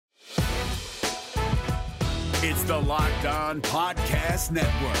It's the Locked On Podcast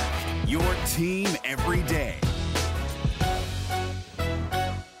Network, your team every day.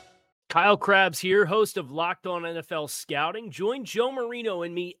 Kyle Krabs here, host of Locked On NFL Scouting. Join Joe Marino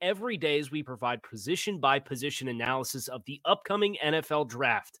and me every day as we provide position-by-position analysis of the upcoming NFL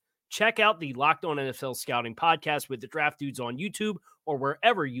Draft. Check out the Locked On NFL Scouting podcast with the Draft Dudes on YouTube or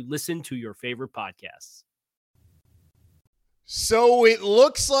wherever you listen to your favorite podcasts. So it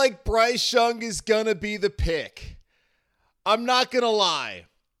looks like Bryce Young is going to be the pick. I'm not going to lie.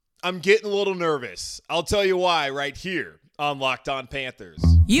 I'm getting a little nervous. I'll tell you why right here on Locked On Panthers.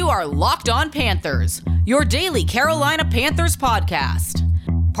 You are Locked On Panthers, your daily Carolina Panthers podcast.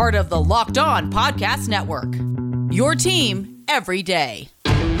 Part of the Locked On Podcast Network, your team every day.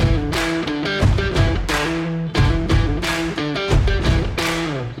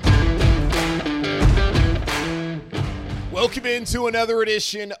 Welcome into another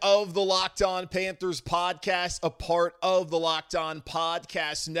edition of the Locked On Panthers podcast, a part of the Locked On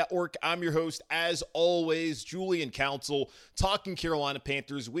Podcast Network. I'm your host, as always, Julian Council, talking Carolina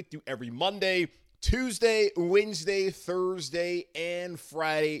Panthers with you every Monday, Tuesday, Wednesday, Thursday, and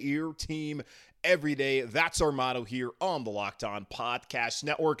Friday. Your team every day. That's our motto here on the Locked On Podcast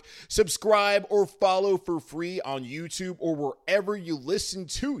Network. Subscribe or follow for free on YouTube or wherever you listen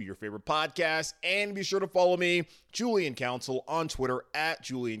to your favorite podcast. And be sure to follow me, Julian Council, on Twitter at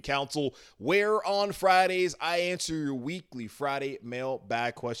Julian Council, where on Fridays I answer your weekly Friday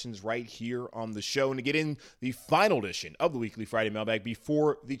mailbag questions right here on the show. And to get in the final edition of the weekly Friday mailbag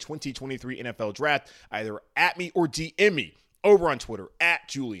before the 2023 NFL Draft, either at me or DM me over on Twitter at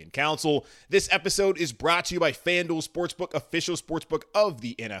Julian Council. This episode is brought to you by FanDuel Sportsbook, official sportsbook of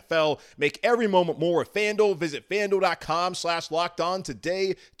the NFL. Make every moment more at FanDuel. Visit FanDuel.com/lockedon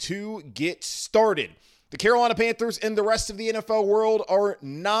today to get started. The Carolina Panthers and the rest of the NFL world are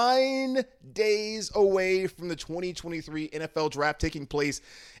 9 days away from the 2023 NFL Draft taking place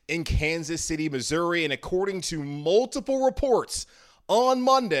in Kansas City, Missouri. And according to multiple reports on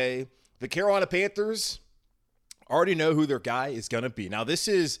Monday, the Carolina Panthers already know who their guy is going to be. Now, this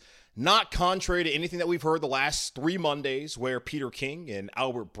is not contrary to anything that we've heard the last 3 Mondays, where Peter King and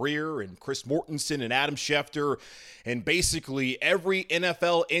Albert Breer and Chris Mortensen and Adam Schefter and basically every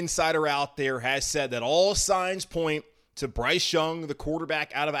NFL insider out there has said that all signs point to Bryce Young, the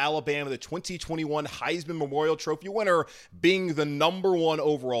quarterback out of Alabama, the 2021 Heisman Memorial Trophy winner, being the number 1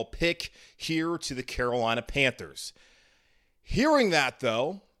 overall pick here to the Carolina Panthers. Hearing that,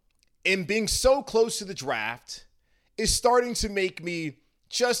 though, and being so close to the draft is starting to make me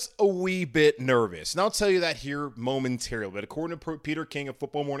just a wee bit nervous. And I'll tell you that here momentarily. But according to Peter King of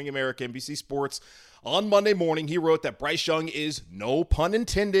Football Morning America, NBC Sports, on Monday morning, he wrote that Bryce Young is, no pun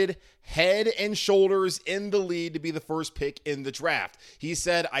intended, head and shoulders in the lead to be the first pick in the draft. He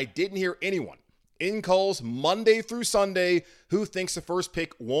said, "I didn't hear anyone in calls Monday through Sunday who thinks the first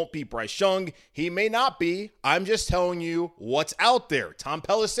pick won't be Bryce Young. He may not be. I'm just telling you what's out there." Tom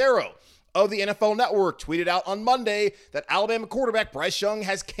Pelissero of the NFL Network tweeted out on Monday that Alabama quarterback Bryce Young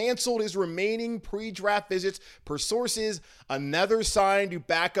has canceled his remaining pre-draft visits. Per sources, another sign to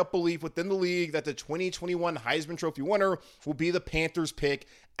back up belief within the league that the 2021 Heisman Trophy winner will be the Panthers pick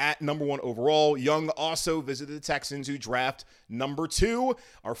at number 1 overall. Young also visited the Texans, who draft number 2.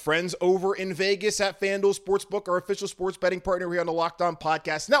 Our friends over in Vegas at FanDuel Sportsbook, our official sports betting partner here on the Locked On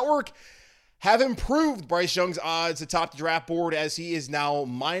Podcast Network, have improved Bryce Young's odds atop the draft board, as he is now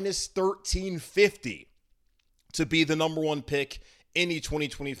minus 1350 to be the number 1 pick in the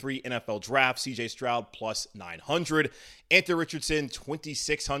 2023 NFL Draft. CJ Stroud plus 900, Anthony Richardson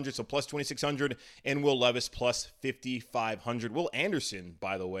 2600, so plus 2600, and Will Levis plus 5500. Will Anderson,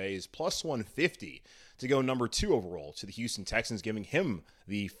 by the way, is plus 150 to go number 2 overall to the Houston Texans, giving him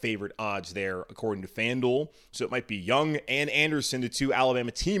the favorite odds there according to FanDuel. So it might be Young and Anderson, the 2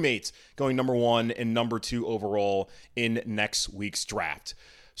 Alabama teammates, going number 1 and number 2 overall in next week's draft.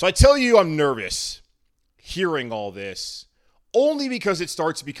 So I tell you, I'm nervous hearing all this, only because it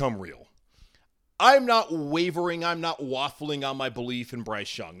starts to become real. I'm not wavering, I'm not waffling on my belief in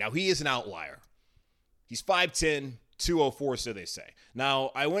Bryce Young. Now, he is an outlier. He's 5'10", 204, so they say.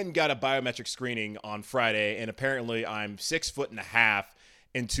 Now, I went and got a biometric screening on Friday, and apparently I'm 6'1"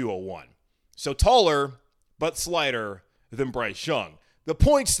 and 201. So taller, but slighter than Bryce Young. The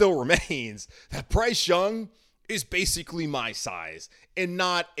point still remains that Bryce Young is basically my size and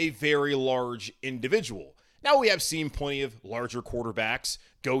not a very large individual. Now, we have seen plenty of larger quarterbacks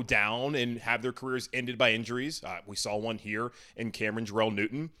go down and have their careers ended by injuries. We saw one here in Cameron Jarrell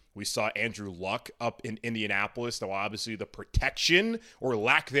Newton. We saw Andrew Luck up in Indianapolis, though obviously the protection or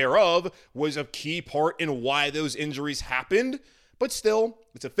lack thereof was a key part in why those injuries happened. But still,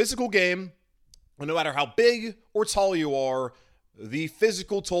 it's a physical game. no matter how big or tall you are, the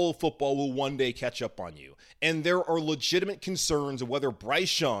physical toll of football will one day catch up on you. And there are legitimate concerns of whether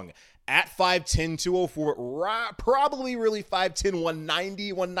Bryce Young at 5'10", 204, probably really 5'10",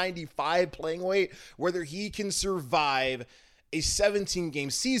 190, 195 playing weight, whether he can survive a 17-game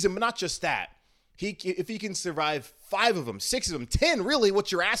season. But not just that. If he can survive 5 of them, 6 of them, 10, really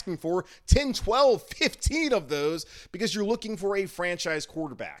what you're asking for, 10, 12, 15 of those, because you're looking for a franchise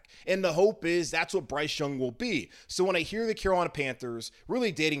quarterback. And the hope is that's what Bryce Young will be. So when I hear the Carolina Panthers,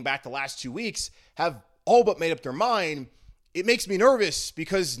 really dating back the last 2 weeks, have all but made up their mind, it makes me nervous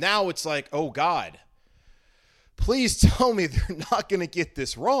because now it's like, oh God, please tell me they're not going to get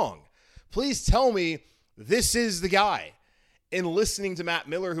this wrong. Please tell me this is the guy. And listening to Matt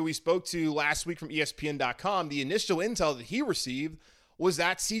Miller, who we spoke to last week from ESPN.com, the initial intel that he received was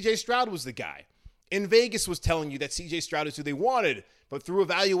that C.J. Stroud was the guy. And Vegas was telling you that C.J. Stroud is who they wanted. But through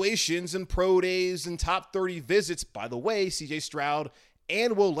evaluations and pro days and top 30 visits, by the way, C.J. Stroud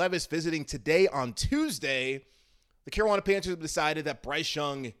and Will Levis visiting today on Tuesday, the Carolina Panthers have decided that Bryce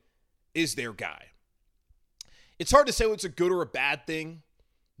Young is their guy. It's hard to say what's a good or a bad thing.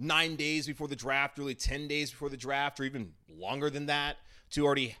 9 days before the draft, really 10 days before the draft, or even longer than that, to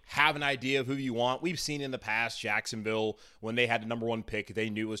already have an idea of who you want. We've seen in the past, Jacksonville, when they had the number 1 pick, they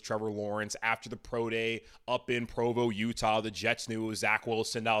knew it was Trevor Lawrence. After the pro day up in Provo, Utah, the Jets knew it was Zach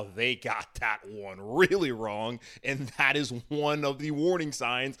Wilson. Now, they got that one really wrong, and that is one of the warning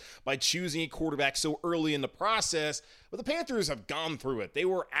signs by choosing a quarterback so early in the process. But the Panthers have gone through it. They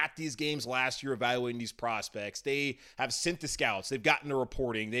were at these games last year evaluating these prospects. They have sent the scouts. They've gotten the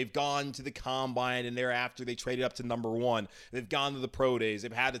reporting. They've gone to the combine, and thereafter they traded up to number 1. They've gone to the pro days.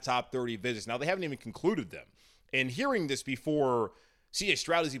 They've had the top 30 visits. Now, they haven't even concluded them. And hearing this before C.J.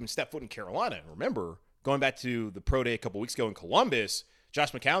 Stroud has even stepped foot in Carolina, and remember, going back to the pro day a couple weeks ago in Columbus,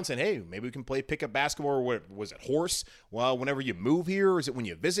 Josh McCown said, hey, maybe we can play pickup basketball, or what was it, horse? Well, whenever you move here, or is it when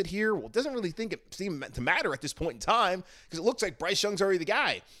you visit here? Well, it doesn't really seem to matter at this point in time because it looks like Bryce Young's already the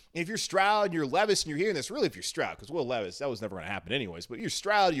guy. And if you're Stroud and you're Levis and you're hearing this, really if you're Stroud, because Will Levis, that was never going to happen anyways, but you're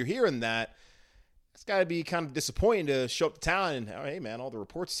Stroud, you're hearing that, it's got to be kind of disappointing to show up to town and, oh, hey, man, all the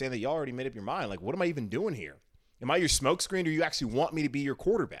reports saying that y'all already made up your mind. Like, what am I even doing here? Am I your smokescreen, or you actually want me to be your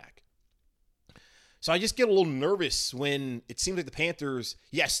quarterback? So I just get a little nervous when it seems like the Panthers,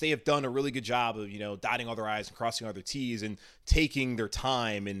 yes, they have done a really good job of, dotting all their I's and crossing all their T's and taking their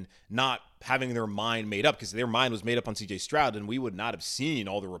time and not having their mind made up, because their mind was made up on C.J. Stroud, and we would not have seen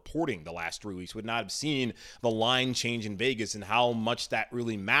all the reporting the last 3 weeks. We would not have seen the line change in Vegas and how much that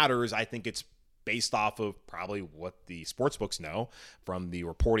really matters. I think it's based off of probably what the sportsbooks know from the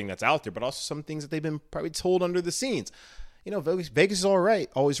reporting that's out there, but also some things that they've been probably told under the scenes. Vegas is all right,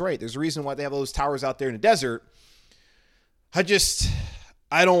 always right. There's a reason why they have those towers out there in the desert. I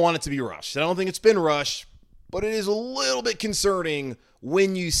don't want it to be rushed. I don't think it's been rushed, but it is a little bit concerning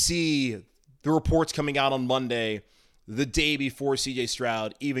when you see the reports coming out on Monday, the day before C.J.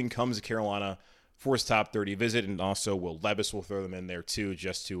 Stroud even comes to Carolina for his top 30 visit, and also Will Levis will throw them in there too,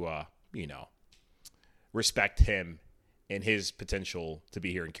 just to, respect him and his potential to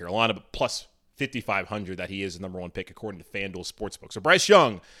be here in Carolina, but plus 5,500 that he is the number 1 pick according to FanDuel Sportsbook. So Bryce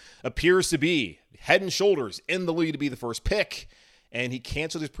Young appears to be head and shoulders in the league to be the first pick, and he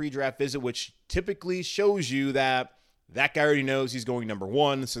canceled his pre-draft visit, which typically shows you that guy already knows he's going number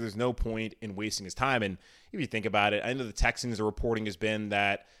 1, so there's no point in wasting his time. And if you think about it, I know the Texans, the reporting has been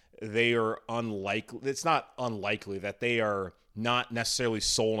that they are unlikely. It's not unlikely that they are not necessarily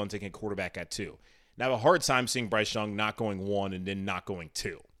sold on taking a quarterback at 2. And I have a hard time seeing Bryce Young not going 1 and then not going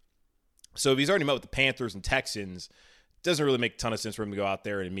 2. So if he's already met with the Panthers and Texans, it doesn't really make a ton of sense for him to go out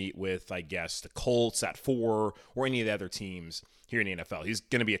there and meet with, I guess, the Colts at 4 or any of the other teams here in the NFL. He's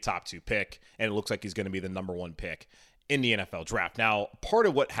going to be a top 2 pick, and it looks like he's going to be the number 1 pick in the NFL draft. Now, part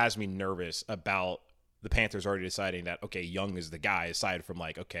of what has me nervous about the Panthers already deciding that, okay, Young is the guy, aside from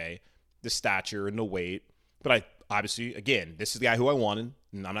the stature and the weight, but obviously, again, this is the guy who I wanted,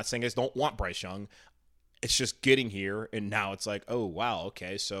 and I'm not saying I just don't want Bryce Young. It's just getting here, and now it's like, oh, wow,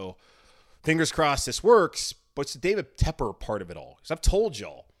 okay, so fingers crossed this works, but it's the David Tepper part of it all. Because I've told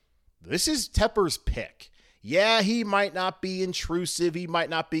y'all, this is Tepper's pick. Yeah, he might not be intrusive. He might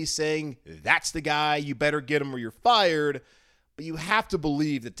not be saying, that's the guy, you better get him or you're fired. But you have to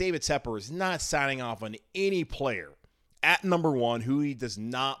believe that David Tepper is not signing off on any player at number 1 who he does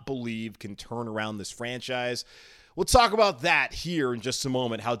not believe can turn around this franchise. We'll talk about that here in just a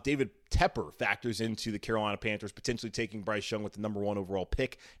moment, how David Tepper factors into the Carolina Panthers potentially taking Bryce Young with the number 1 overall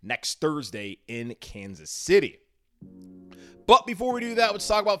pick next Thursday in Kansas City. But before we do that, let's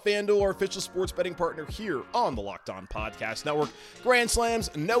talk about FanDuel, our official sports betting partner here on the Locked On Podcast Network. Grand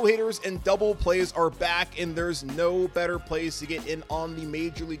slams, no-hitters, and double plays are back, and there's no better place to get in on the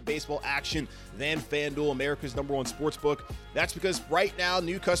Major League Baseball action than FanDuel, America's #1 sportsbook. That's because right now,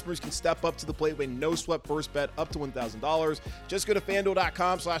 new customers can step up to the plate with a no-sweat first bet up to $1,000. Just go to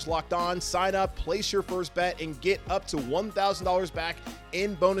FanDuel.com/lockedon, sign up, place your first bet, and get up to $1,000 back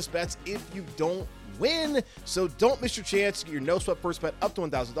in bonus bets if you don't win. So don't miss your chance to get your no sweat first bet up to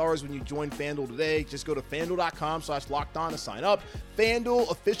 $1,000 when you join FanDuel today. Just go to FanDuel.com/lockedon to sign up. FanDuel,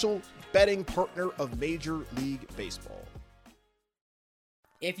 official betting partner of Major League Baseball.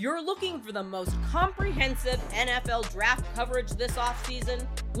 If you're looking for the most comprehensive NFL draft coverage this offseason,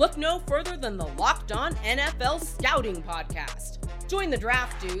 look no further than the Locked On NFL Scouting Podcast. Join the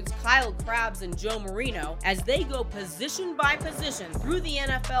draft dudes, Kyle Krabs and Joe Marino, as they go position by position through the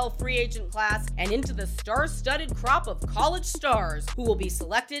NFL free agent class and into the star-studded crop of college stars who will be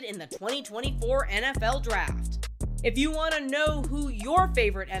selected in the 2024 NFL Draft. If you want to know who your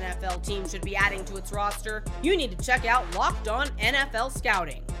favorite NFL team should be adding to its roster, you need to check out Locked On NFL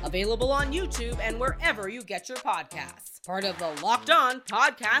Scouting, available on YouTube and wherever you get your podcasts. Part of the Locked On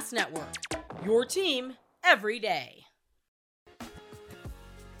Podcast Network, your team every day.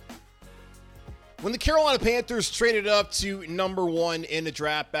 When the Carolina Panthers traded up to #1 in the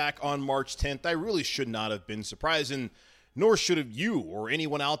draft back on March 10th, I really should not have been surprised, and nor should have you or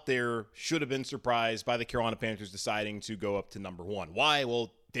anyone out there should have been surprised by the Carolina Panthers deciding to go up to #1. Why?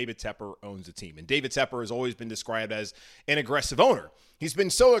 Well, David Tepper owns the team, and David Tepper has always been described as an aggressive owner. He's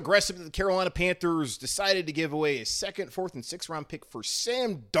been so aggressive that the Carolina Panthers decided to give away a 2nd, 4th, and 6th round pick for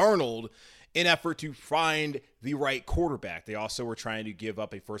Sam Darnold in effort to find the right quarterback. They also were trying to give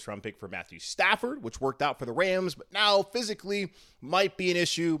up a 1st round pick for Matthew Stafford, which worked out for the Rams, but now physically might be an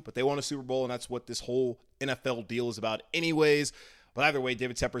issue, but they won a Super Bowl, and that's what this whole NFL deal is about anyways. But either way,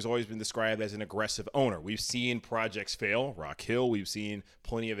 David Tepper's always been described as an aggressive owner. We've seen projects fail. Rock Hill, we've seen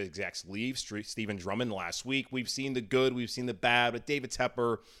plenty of execs leave. Stephen Drummond last week. We've seen the good, we've seen the bad. But David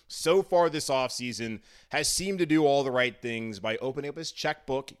Tepper, so far this offseason, has seemed to do all the right things by opening up his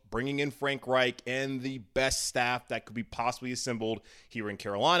checkbook, bringing in Frank Reich and the best staff that could be possibly assembled here in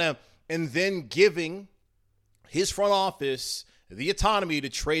Carolina, and then giving his front office the autonomy to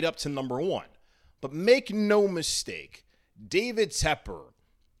trade up to #1. But make no mistake, David Tepper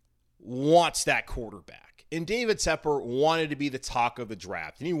wants that quarterback. And David Tepper wanted to be the talk of the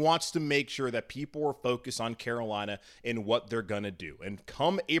draft. And he wants to make sure that people are focused on Carolina and what they're going to do. And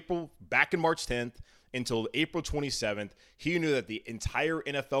come back in March 10th until April 27th, he knew that the entire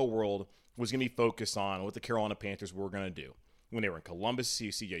NFL world was going to be focused on what the Carolina Panthers were going to do. When they were in Columbus to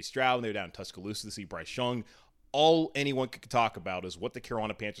see C.J. Stroud, when they were down in Tuscaloosa to see Bryce Young, all anyone could talk about is what the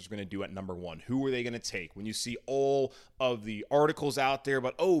Carolina Panthers are going to do at #1. Who are they going to take? When you see all of the articles out there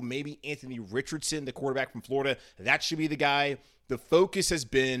about, maybe Anthony Richardson, the quarterback from Florida, that should be the guy. The focus has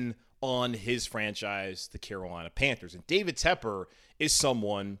been on his franchise, the Carolina Panthers. And David Tepper is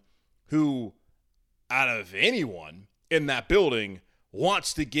someone who, out of anyone in that building,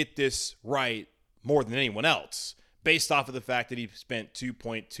 wants to get this right more than anyone else, based off of the fact that he spent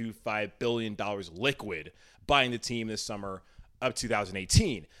 $2.25 billion liquid buying the team this summer of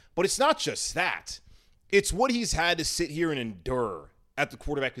 2018. But it's not just that. It's what he's had to sit here and endure at the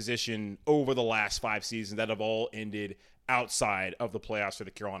quarterback position over the last 5 seasons that have all ended outside of the playoffs for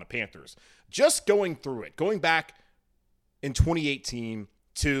the Carolina Panthers. Just going through it, going back in 2018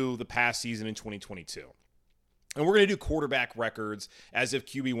 to the past season in 2022. And we're going to do quarterback records as if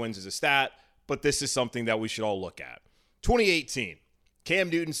QB wins is a stat, but this is something that we should all look at. 2018, Cam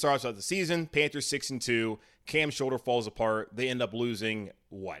Newton starts out the season, Panthers 6-2. Cam's shoulder falls apart. They end up losing,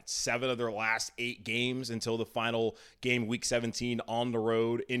 7 of their last 8 games until the final game, week 17, on the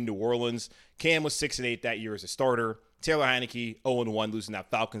road in New Orleans. Cam was 6-8 that year as a starter. Taylor Heineke, 0-1, losing that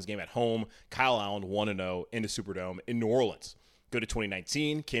Falcons game at home. Kyle Allen, 1-0 in the Superdome in New Orleans. Go to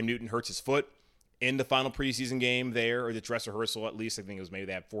 2019, Cam Newton hurts his foot in the final preseason game there, or the dress rehearsal at least. I think it was maybe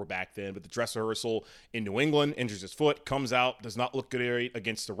they had 4 back then, but the dress rehearsal in New England, injures his foot, comes out, does not look good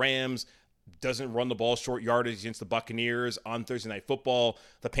against the Rams, doesn't run the ball short yardage against the Buccaneers on Thursday Night Football.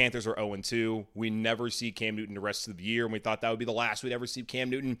 The Panthers are 0-2. We never see Cam Newton the rest of the year, and we thought that would be the last we'd ever see Cam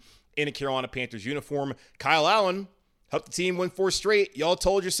Newton in a Carolina Panthers uniform. Kyle Allen helped the team win 4 straight. Y'all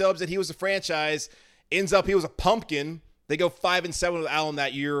told yourselves that he was a franchise. Ends up he was a pumpkin They go 5-7 with Allen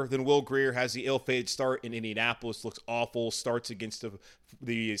that year. Then Will Grier has the ill-fated start in Indianapolis. Looks awful. Starts against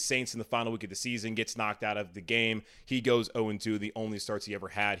the Saints in the final week of the season. Gets knocked out of the game. He goes 0-2. The only starts he ever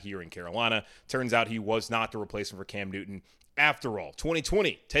had here in Carolina. Turns out he was not the replacement for Cam Newton. After all,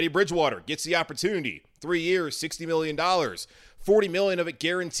 2020, Teddy Bridgewater gets the opportunity. 3 years, $60 million. $40 million of it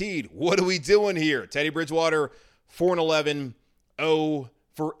guaranteed. What are we doing here? Teddy Bridgewater, 4-11,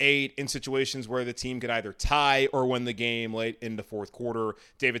 0-for-8 in situations where the team could either tie or win the game late in the fourth quarter.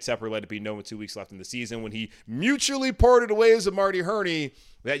 David Tepper let it be known with 2 weeks left in the season when he mutually parted ways with Marty Hurney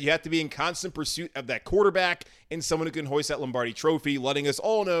that you have to be in constant pursuit of that quarterback and someone who can hoist that Lombardi trophy, letting us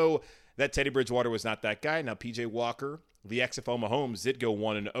all know that Teddy Bridgewater was not that guy. Now, P.J. Walker, the XFL Mahomes, did go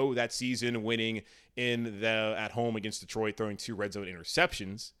 1-0 that season, winning at home against Detroit, throwing 2 red zone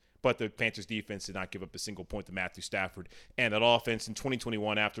interceptions. But the Panthers defense did not give up a single point to Matthew Stafford and that offense in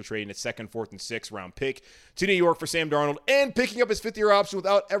 2021 after trading a second, 4th, and 6th round pick to New York for Sam Darnold and picking up his 5th-year option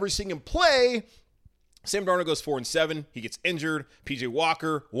without ever seeing him play. Sam Darnold goes 4-7. He gets injured. P.J.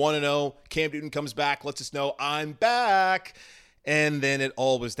 Walker, 1-0. Cam Newton comes back, lets us know, I'm back. And then it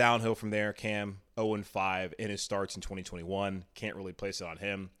all was downhill from there. Cam, 0-5 in his starts in 2021. Can't really place it on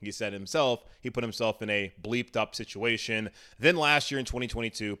him. He said himself, he put himself in a bleeped up situation. Then last year in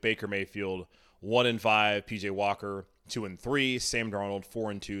 2022, Baker Mayfield, 1-5. P.J. Walker, 2-3. Sam Darnold,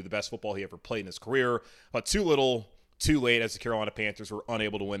 4-2. The best football he ever played in his career. But too little, too late as the Carolina Panthers were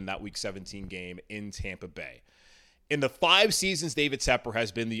unable to win that Week 17 game in Tampa Bay. In the 5 seasons David Tepper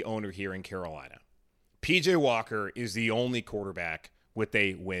has been the owner here in Carolina, P.J. Walker is the only quarterback with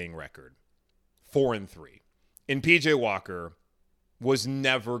a winning record, 4-3. And P.J. Walker was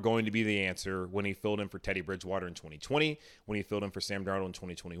never going to be the answer when he filled in for Teddy Bridgewater in 2020, when he filled in for Sam Darnold in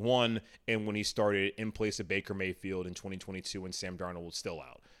 2021, and when he started in place of Baker Mayfield in 2022 when Sam Darnold was still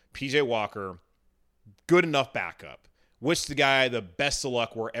out. P.J. Walker, good enough backup. Wish the guy the best of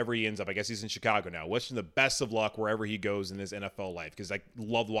luck wherever he ends up. I guess he's in Chicago now. Wish him the best of luck wherever he goes in his NFL life because I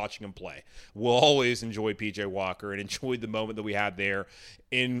loved watching him play. We'll always enjoy P.J. Walker and enjoyed the moment that we had there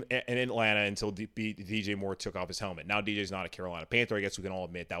in Atlanta until DJ Moore took off his helmet. Now DJ's not a Carolina Panther. I guess we can all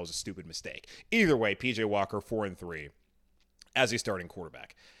admit that was a stupid mistake. Either way, P.J. Walker, 4-3 as a starting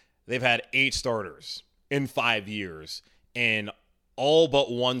quarterback. They've had 8 starters in 5 years, and all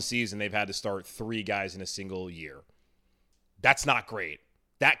but one season they've had to start 3 guys in a single year. That's not great.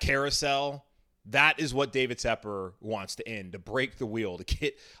 That carousel, that is what David Tepper wants to end, to break the wheel, to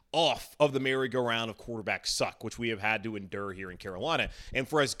get off of the merry-go-round of quarterback suck, which we have had to endure here in Carolina. And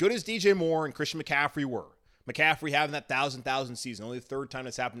for as good as DJ Moore and Christian McCaffrey were, McCaffrey having that 1,000 season, only the 3rd time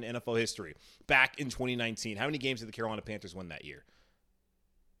that's happened in NFL history, back in 2019. How many games did the Carolina Panthers win that year?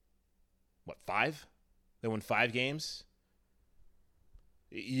 5? They won 5 games?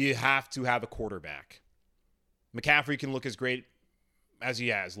 You have to have a quarterback. McCaffrey can look as great as he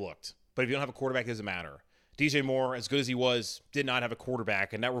has looked, but if you don't have a quarterback, it doesn't matter. DJ Moore, as good as he was, did not have a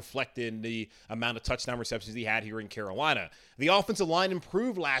quarterback, and that reflected in the amount of touchdown receptions he had here in Carolina. The offensive line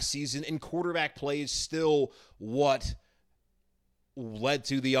improved last season, and quarterback play is still what led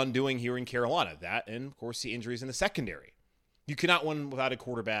to the undoing here in Carolina. That, and, of course, the injuries in the secondary. You cannot win without a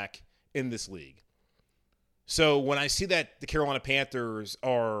quarterback in this league. So when I see that the Carolina Panthers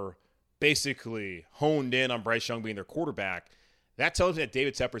are basically honed in on Bryce Young being their quarterback, that tells me that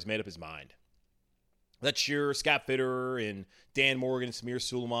David Tepper's made up his mind. That's your Scott Fitter and Dan Morgan, Samir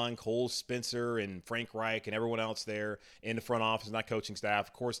Suleiman, Cole Spencer, and Frank Reich, and everyone else there in the front office and that coaching staff.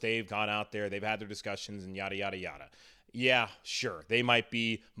 Of course, they've gone out there. They've had their discussions and yada, yada, yada. Yeah, sure. They might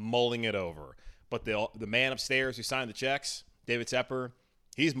be mulling it over. But the man upstairs who signed the checks, David Tepper,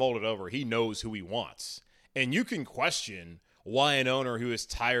 he's mulled it over. He knows who he wants. And you can question why an owner who is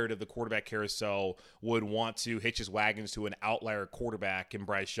tired of the quarterback carousel would want to hitch his wagons to an outlier quarterback in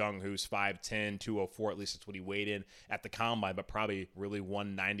Bryce Young, who's 5'10", 204, at least that's what he weighed in at the combine, but probably really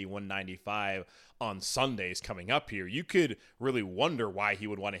 190, 195 on Sundays coming up here. You could really wonder why he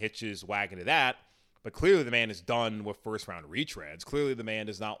would want to hitch his wagon to that. But clearly the man is done with first-round retreads. Clearly the man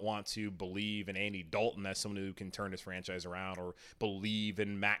does not want to believe in Andy Dalton as someone who can turn his franchise around, or believe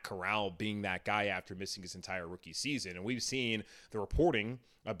in Matt Corral being that guy after missing his entire rookie season. And we've seen the reporting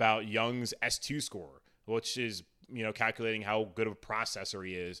about Young's S2 score, which is, calculating how good of a processor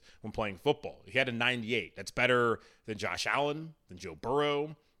he is when playing football. He had a 98. That's better than Josh Allen, than Joe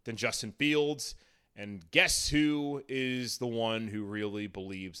Burrow, than Justin Fields. And guess who is the one who really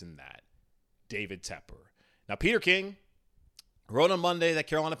believes in that? David Tepper. Now, Peter King wrote on Monday that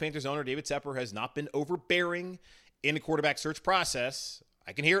Carolina Panthers owner David Tepper has not been overbearing in the quarterback search process.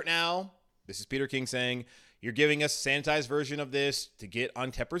 I can hear it now. This is Peter King saying, "You're giving us a sanitized version of this to get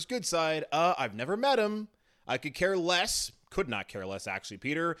on Tepper's good side. I've never met him. I could not care less, actually,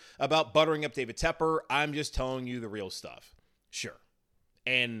 Peter, about buttering up David Tepper. I'm just telling you the real stuff. Sure.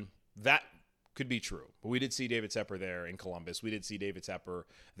 And that could be true. But we did see David Tepper there in Columbus. We did see David Tepper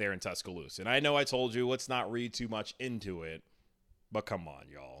there in Tuscaloosa. And I know I told you, let's not read too much into it. But come on,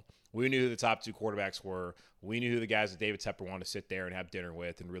 y'all. We knew who the top two quarterbacks were. We knew who the guys that David Tepper wanted to sit there and have dinner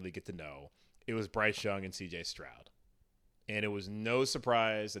with and really get to know. It was Bryce Young and C.J. Stroud. And it was no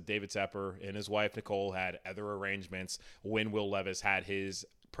surprise that David Tepper and his wife, Nicole, had other arrangements when Will Levis had his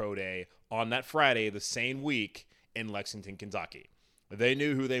pro day on that Friday the same week in Lexington, Kentucky. They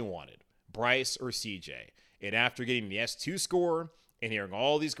knew who they wanted, Bryce or CJ. And after getting the S2 score and hearing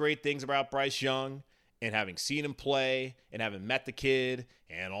all these great things about Bryce Young and having seen him play and having met the kid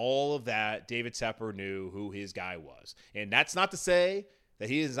and all of that, David Tepper knew who his guy was. And that's not to say that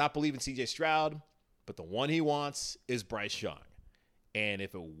he does not believe in CJ Stroud, but the one he wants is Bryce Young. And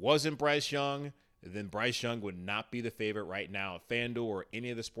if it wasn't Bryce Young, then Bryce Young would not be the favorite right now at FanDuel or any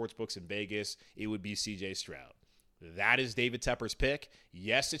of the sports books in Vegas. It would be CJ Stroud. That is David Tepper's pick.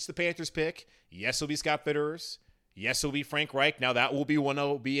 Yes, it's the Panthers' pick. Yes, it'll be Scott Fitter's. Yes, it'll be Frank Reich. Now, that will be one that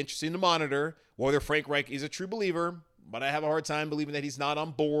will be interesting to monitor, whether Frank Reich is a true believer, but I have a hard time believing that he's not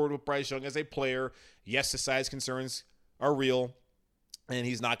on board with Bryce Young as a player. Yes, the size concerns are real, and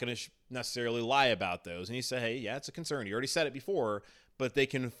he's not going to necessarily lie about those. And he said, hey, yeah, it's a concern. He already said it before, but they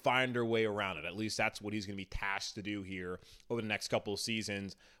can find their way around it. At least that's what he's going to be tasked to do here over the next couple of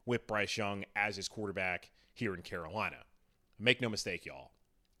seasons with Bryce Young as his quarterback here in Carolina. Make no mistake, y'all.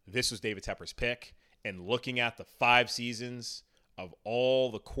 This was David Tepper's pick. And looking at the 5 seasons of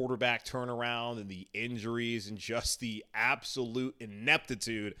all the quarterback turnaround and the injuries and just the absolute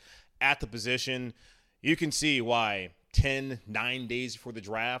ineptitude at the position, you can see why 9 days before the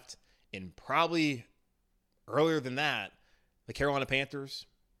draft, and probably earlier than that, the Carolina Panthers,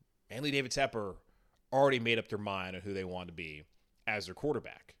 mainly David Tepper, already made up their mind on who they want to be as their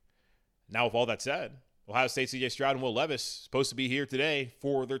quarterback. Now, with all that said, Ohio State C.J. Stroud and Will Levis supposed to be here today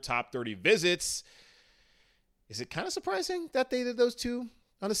for their top 30 visits. Is it kind of surprising that they did those two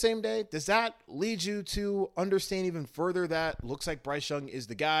on the same day? Does that lead you to understand even further that looks like Bryce Young is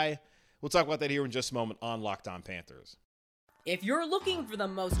the guy? We'll talk about that here in just a moment on Locked On Panthers. If you're looking for the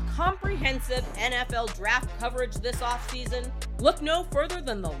most comprehensive NFL draft coverage this offseason, look no further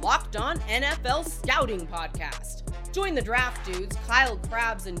than the Locked On NFL Scouting Podcast. Join the draft dudes, Kyle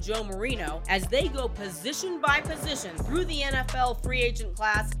Krabs and Joe Marino, as they go position by position through the NFL free agent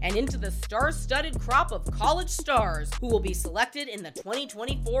class and into the star-studded crop of college stars who will be selected in the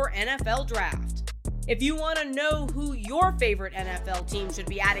 2024 NFL Draft. If you want to know who your favorite NFL team should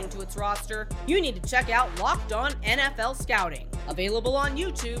be adding to its roster, you need to check out Locked On NFL Scouting, available on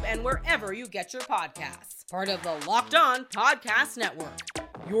YouTube and wherever you get your podcasts. Part of the Locked On Podcast Network,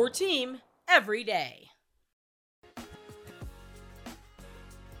 your team every day.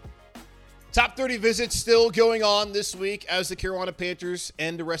 Top 30 visits still going on this week as the Carolina Panthers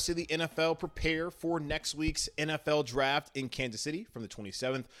and the rest of the NFL prepare for next week's NFL Draft in Kansas City from the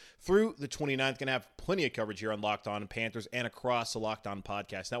 27th through the 29th. Going to have plenty of coverage here on Locked On Panthers and across the Locked On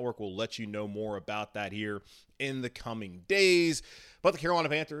Podcast Network. We'll let you know more about that here in the coming days. But the Carolina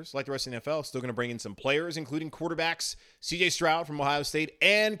Panthers, like the rest of the NFL, still going to bring in some players, including quarterbacks C.J. Stroud from Ohio State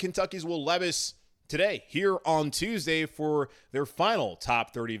and Kentucky's Will Levis today, here on Tuesday, for their final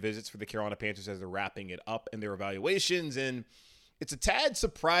top 30 visits for the Carolina Panthers as they're wrapping it up in their evaluations. And it's a tad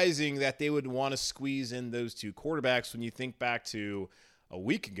surprising that they would want to squeeze in those two quarterbacks when you think back to a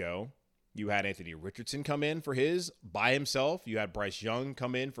week ago. You had Anthony Richardson come in for his by himself. You had Bryce Young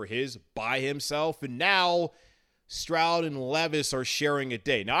come in for his by himself. And now Stroud and Levis are sharing a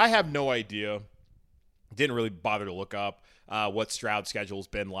day. Now, I have no idea. Didn't really bother to look up what Stroud's schedule's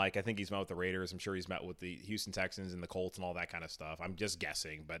been like. I think he's met with the Raiders. I'm sure he's met with the Houston Texans and the Colts and all that kind of stuff. I'm just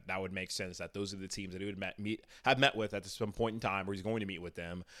guessing, but that would make sense that those are the teams that he would have met with at some point in time where he's going to meet with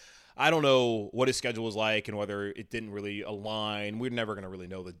them. I don't know what his schedule was like and whether it didn't really align. We're never going to really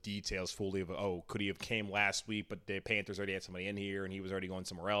know the details fully of, could he have came last week, but the Panthers already had somebody in here and he was already going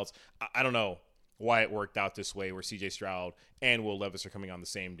somewhere else. I don't know why it worked out this way where C.J. Stroud and Will Levis are coming on the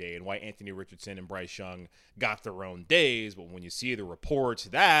same day and why Anthony Richardson and Bryce Young got their own days. But when you see the reports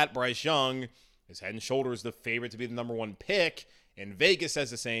that Bryce Young is head and shoulders the favorite to be the number one pick, and Vegas says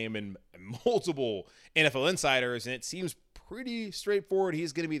the same, and multiple NFL insiders, and it seems pretty straightforward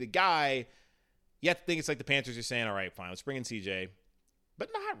he's going to be the guy, you have to think it's like the Panthers are saying, all right, fine, let's bring in CJ. But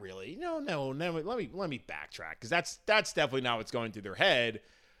not really. No, let me backtrack, because that's definitely not what's going through their head.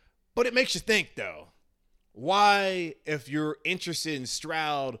 But it makes you think, though. Why, if you're interested in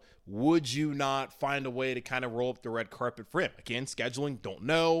Stroud, would you not find a way to kind of roll up the red carpet for him? Again, scheduling, don't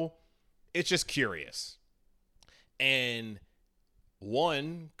know. It's just curious. And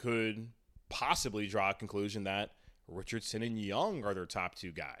one could possibly draw a conclusion that Richardson and Young are their top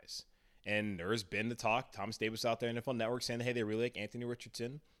two guys. And there's been the talk, Thomas Davis out there, NFL Network, saying, hey, they really like Anthony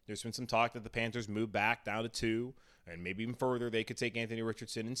Richardson. There's been some talk that the Panthers move back down to 2, and maybe even further, they could take Anthony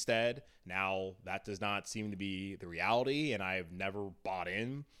Richardson instead. Now, that does not seem to be the reality, and I've never bought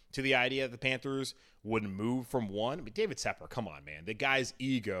in to the idea that the Panthers would move from 1. I mean, David Tepper, come on, man. The guy's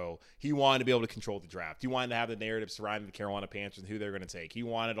ego, he wanted to be able to control the draft. He wanted to have the narrative surrounding the Carolina Panthers and who they're going to take. He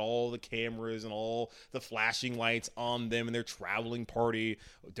wanted all the cameras and all the flashing lights on them and their traveling party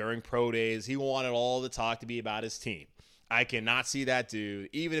during pro days. He wanted all the talk to be about his team. I cannot see that dude,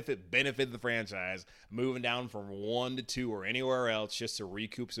 even if it benefited the franchise, moving down from 1 to 2 or anywhere else just to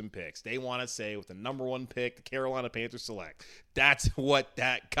recoup some picks. They want to say with the number 1 pick, the Carolina Panthers select. That's what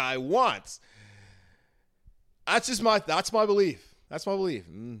that guy wants. That's my belief. That's my belief.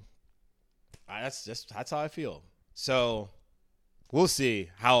 That's how I feel. So we'll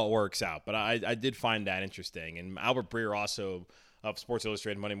see how it works out. But I did find that interesting. And Albert Breer, also of Sports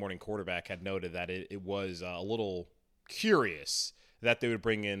Illustrated Monday Morning Quarterback, had noted that it was a little curious that they would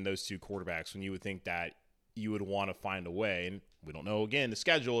bring in those 2 quarterbacks when you would think that you would want to find a way, and we don't know, again, the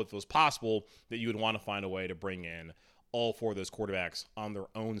schedule, if it was possible, that you would want to find a way to bring in all 4 of those quarterbacks on their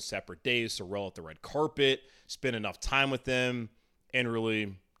own separate days to roll out the red carpet, spend enough time with them, and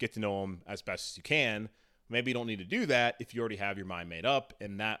really get to know them as best as you can. Maybe you don't need to do that if you already have your mind made up,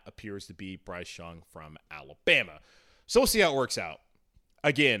 and that appears to be Bryce Young from Alabama. So we'll see how it works out.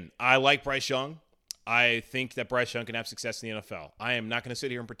 Again, I like Bryce Young. I think that Bryce Young can have success in the NFL. I am not going to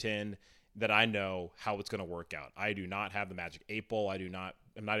sit here and pretend that I know how it's going to work out. I do not have the magic 8 ball. I'm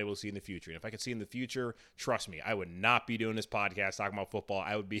not able to see in the future. And if I could see in the future, trust me, I would not be doing this podcast talking about football.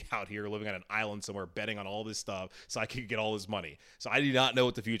 I would be out here living on an island somewhere betting on all this stuff so I could get all this money. So I do not know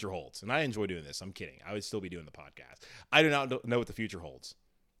what the future holds. And I enjoy doing this. I'm kidding. I would still be doing the podcast. I do not know what the future holds.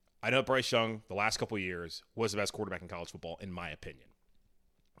 I know Bryce Young, the last couple of years, was the best quarterback in college football, in my opinion.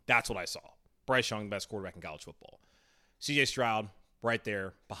 That's what I saw. Bryce Young, best quarterback in college football. C.J. Stroud, right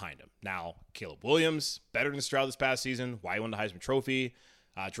there behind him. Now, Caleb Williams, better than Stroud this past season. Why he won the Heisman Trophy.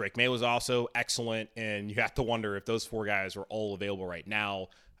 Drake May was also excellent, and you have to wonder if those 4 guys are all available right now,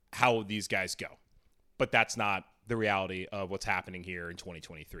 how would these guys go? But that's not the reality of what's happening here in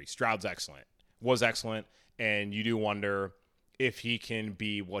 2023. Stroud's excellent, was excellent, and you do wonder if he can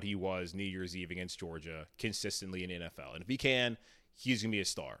be what he was New Year's Eve against Georgia consistently in the NFL. And if he can, he's going to be a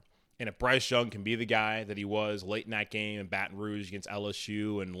star. And if Bryce Young can be the guy that he was late in that game in Baton Rouge against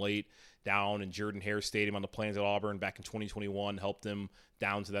LSU and late down in Jordan-Hare Stadium on the Plains at Auburn back in 2021, helped them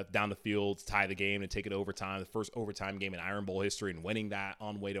down the field to tie the game and take it to overtime, the first overtime game in Iron Bowl history, and winning that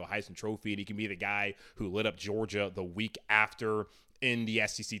on the way to a Heisman Trophy. And he can be the guy who lit up Georgia the week after in the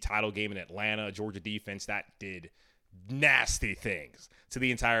SEC title game in Atlanta, a Georgia defense that did nasty things to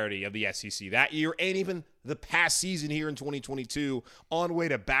the entirety of the SEC that year and even the past season here in 2022 on the way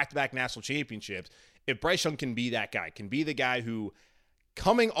to back-to-back national championships. If Bryce Young can be that guy, can be the guy who,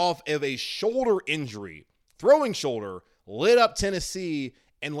 coming off of a shoulder injury, throwing shoulder, lit up Tennessee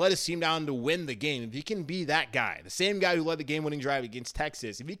and led his team down to win the game. If he can be that guy, the same guy who led the game-winning drive against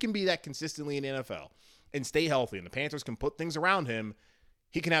Texas, if he can be that consistently in the NFL and stay healthy and the Panthers can put things around him,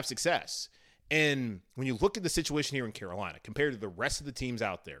 he can have success. And when you look at the situation here in Carolina compared to the rest of the teams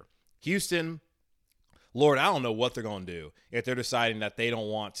out there, Houston, Lord, I don't know what they're going to do if they're deciding that they don't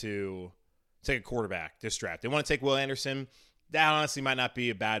want to take a quarterback this draft. They want to take Will Anderson. That honestly might not be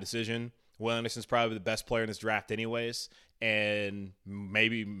a bad decision. Will Anderson's probably the best player in this draft anyways, and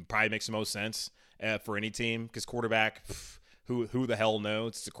probably makes the most sense for any team because quarterback, who the hell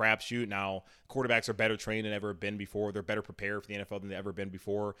knows? It's a crapshoot. Now, quarterbacks are better trained than ever been before. They're better prepared for the NFL than they've ever been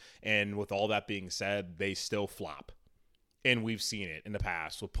before. And with all that being said, they still flop. And we've seen it in the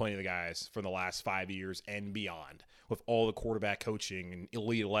past with plenty of the guys from the last 5 years and beyond with all the quarterback coaching and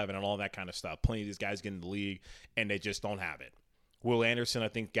Elite 11 and all that kind of stuff. Plenty of these guys get in the league, and they just don't have it. Will Anderson, I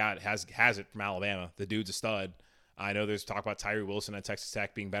think, has it from Alabama. The dude's a stud. I know there's talk about Tyree Wilson at Texas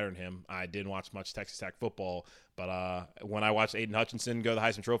Tech being better than him. I didn't watch much Texas Tech football, but when I watched Aiden Hutchinson go to the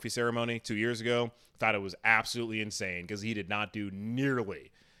Heisman Trophy ceremony 2 years ago, I thought it was absolutely insane because he did not do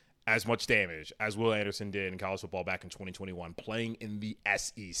nearly as much damage as Will Anderson did in college football back in 2021 playing in the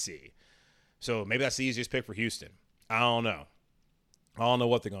SEC. So maybe that's the easiest pick for Houston. I don't know. I don't know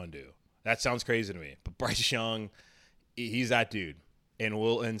what they're going to do. That sounds crazy to me. But Bryce Young, he's that dude.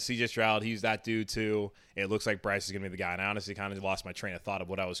 And C.J. Stroud, he's that dude too. It looks like Bryce is going to be the guy. And I honestly kind of lost my train of thought of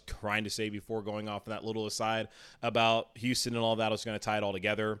what I was trying to say before going off of that little aside about Houston and all that. I was going to tie it all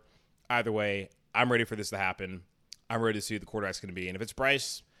together. Either way, I'm ready for this to happen. I'm ready to see who the quarterback's going to be. And if it's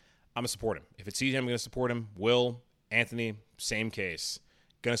Bryce, I'm going to support him. If it's CJ, I'm going to support him. Will, Anthony, same case.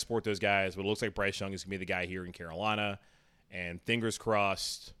 Going to support those guys, but it looks like Bryce Young is going to be the guy here in Carolina. And fingers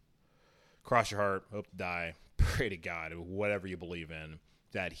crossed, cross your heart, hope to die, pray to God, whatever you believe in,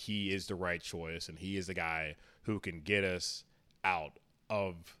 that he is the right choice and he is the guy who can get us out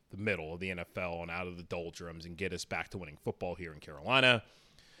of the middle of the NFL and out of the doldrums and get us back to winning football here in Carolina.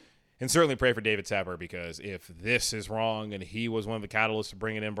 And certainly pray for David Tepper, because if this is wrong and he was one of the catalysts to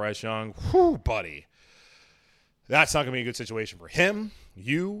bringing in Bryce Young, whew, buddy, that's not going to be a good situation for him,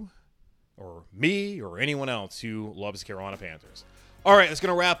 you, or me, or anyone else who loves the Carolina Panthers. All right, that's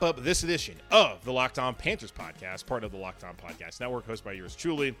going to wrap up this edition of the Locked On Panthers podcast, part of the Locked On Podcast Network, hosted by yours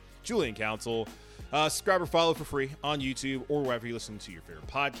truly, Julian Council. Subscribe or follow for free on YouTube or wherever you listen to your favorite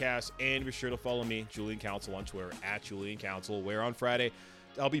podcast. And be sure to follow me, Julian Council, on Twitter, @JulianCouncil, where on Friday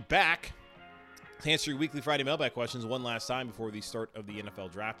I'll be back to answer your weekly Friday mailbag questions one last time before the start of the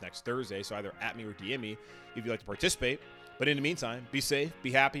NFL draft next Thursday. So either at me or DM me if you'd like to participate. But in the meantime, be safe,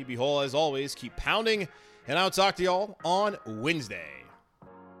 be happy, be whole as always. Keep pounding, and I'll talk to y'all on Wednesday.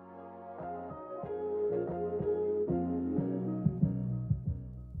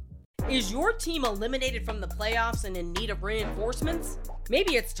 Is your team eliminated from the playoffs and in need of reinforcements?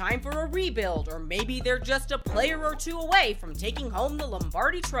 Maybe it's time for a rebuild, or maybe they're just a player or two away from taking home the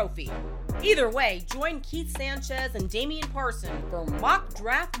Lombardi Trophy. Either way, join Keith Sanchez and Damian Parson for Mock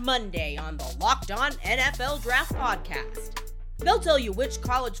Draft Monday on the Locked On NFL Draft Podcast. They'll tell you which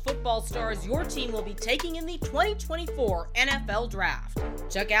college football stars your team will be taking in the 2024 NFL Draft.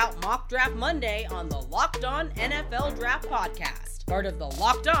 Check out Mock Draft Monday on the Locked On NFL Draft Podcast, part of the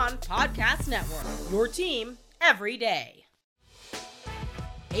Locked On Podcast Network, your team every day.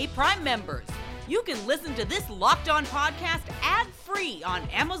 Hey, Prime members, you can listen to this Locked On podcast ad-free on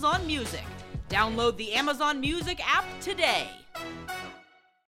Amazon Music. Download the Amazon Music app today.